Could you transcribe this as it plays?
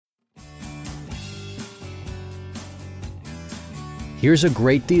Here's a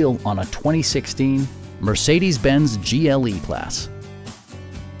great deal on a 2016 Mercedes-Benz GLE class.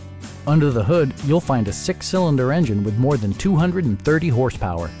 Under the hood, you'll find a 6-cylinder engine with more than 230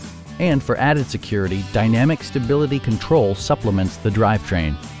 horsepower. And for added security, dynamic stability control supplements the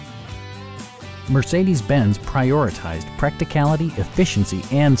drivetrain. Mercedes-Benz prioritized practicality, efficiency,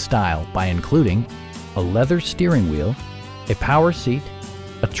 and style by including a leather steering wheel, a power seat,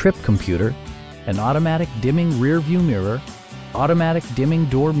 a trip computer, an automatic dimming rear-view mirror, automatic dimming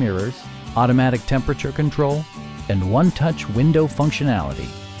door mirrors, automatic temperature control, and one-touch window functionality.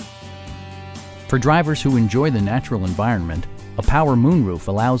 For drivers who enjoy the natural environment, a power moonroof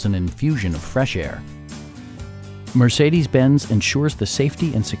allows an infusion of fresh air. Mercedes-Benz ensures the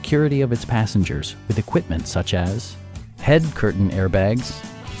safety and security of its passengers with equipment such as head curtain airbags,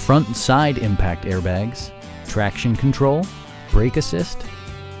 front and side impact airbags, traction control, brake assist,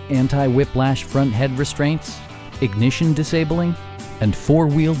 anti-whiplash front head restraints, ignition disabling, and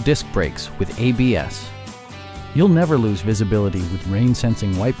 4-wheel disc brakes with ABS. You'll never lose visibility with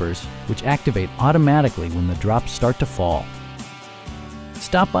rain-sensing wipers, which activate automatically when the drops start to fall.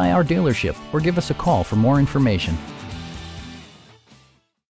 Stop by our dealership or give us a call for more information.